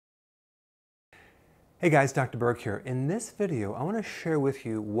Hey guys, Dr. Berg here. In this video, I want to share with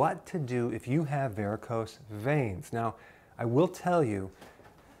you what to do if you have varicose veins. Now, I will tell you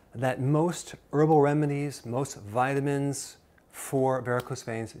that most herbal remedies, most vitamins for varicose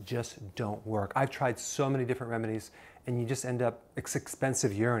veins just don't work. I've tried so many different remedies and you just end up, it's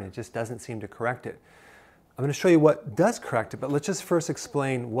expensive urine. It just doesn't seem to correct it. I'm going to show you what does correct it, but let's just first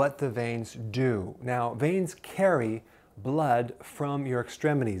explain what the veins do. Now, veins carry blood from your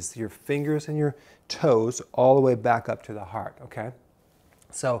extremities, your fingers and your toes, all the way back up to the heart, okay?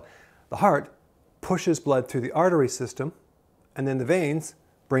 So the heart pushes blood through the artery system, and then the veins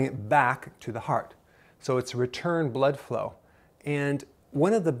bring it back to the heart. So it's a return blood flow. And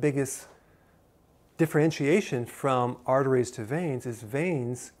one of the biggest differentiation from arteries to veins is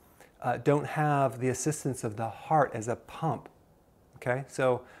veins don't have the assistance of the heart as a pump, okay?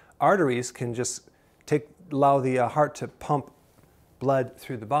 So arteries can just allow the heart to pump blood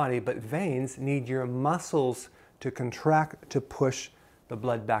through the body, but veins need your muscles to contract to push the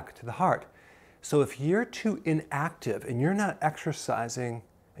blood back to the heart. So if you're too inactive and you're not exercising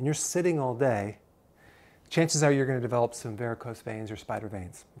and you're sitting all day, chances are you're going to develop some varicose veins or spider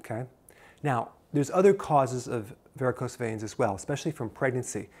veins, okay? Now, there's other causes of varicose veins as well, especially from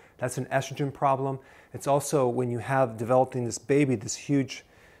pregnancy. That's an estrogen problem. It's also when you have developing this baby, this huge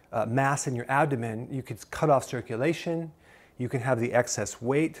mass in your abdomen, you could cut off circulation, you can have the excess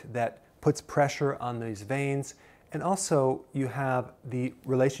weight that puts pressure on these veins, and also you have the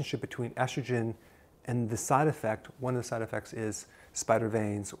relationship between estrogen and the side effect. One of the side effects is spider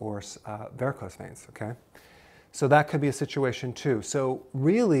veins or varicose veins, okay? So that could be a situation too. So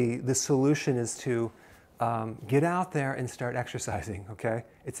really the solution is to get out there and start exercising, okay?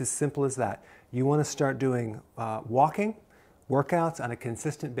 It's as simple as that. You want to start doing walking, workouts on a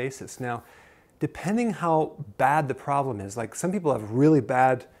consistent basis. Now, depending how bad the problem is, like some people have really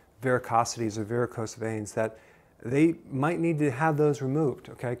bad varicosities or varicose veins that they might need to have those removed,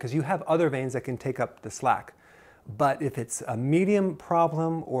 okay? Because you have other veins that can take up the slack. But if it's a medium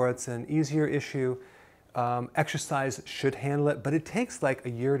problem or it's an easier issue, exercise should handle it, but it takes like a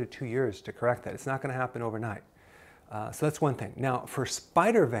year to 2 years to correct that. It's not going to happen overnight. So that's one thing. Now, for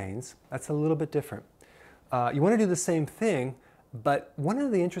spider veins, that's a little bit different. You want to do the same thing, but one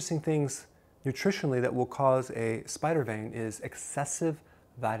of the interesting things nutritionally that will cause a spider vein is excessive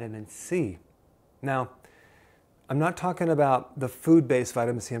vitamin C. Now, I'm not talking about the food-based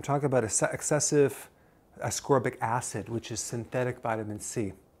vitamin C. I'm talking about excessive ascorbic acid, which is synthetic vitamin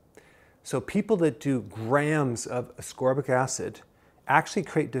C. So people that do grams of ascorbic acid actually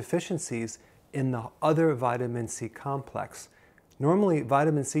create deficiencies in the other vitamin C complex. Normally,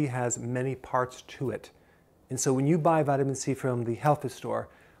 vitamin C has many parts to it. And so when you buy vitamin C from the health food store,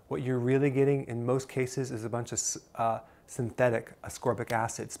 what you're really getting in most cases is a bunch of synthetic ascorbic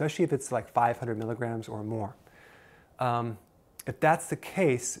acid, especially if it's like 500 milligrams or more. If that's the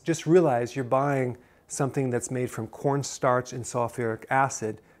case, just realize you're buying something that's made from cornstarch and sulfuric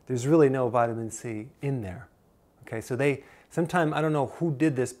acid. There's really no vitamin C in there. Okay, so sometimes, I don't know who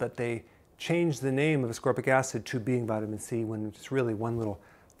did this, but they changed the name of ascorbic acid to being vitamin C when it's really one little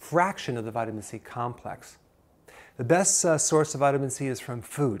fraction of the vitamin C complex. The best source of vitamin C is from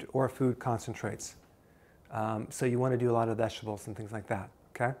food or food concentrates. So you want to do a lot of vegetables and things like that,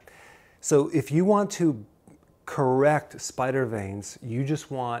 okay? So if you want to correct spider veins, you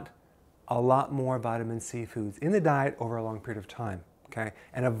just want a lot more vitamin C foods in the diet over a long period of time, okay?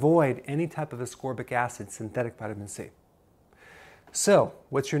 And avoid any type of ascorbic acid, synthetic vitamin C. So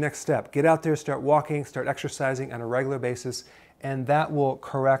what's your next step? Get out there, start walking, start exercising on a regular basis, and that will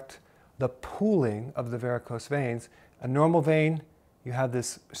correct the pooling of the varicose veins. A normal vein, you have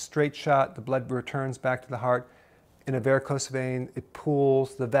this straight shot, the blood returns back to the heart. In a varicose vein, it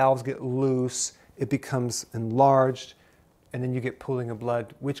pools, the valves get loose, it becomes enlarged, and then you get pooling of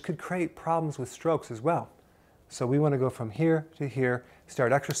blood, which could create problems with strokes as well. So we want to go from here to here,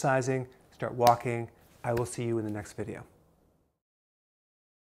 start exercising, start walking. I will see you in the next video.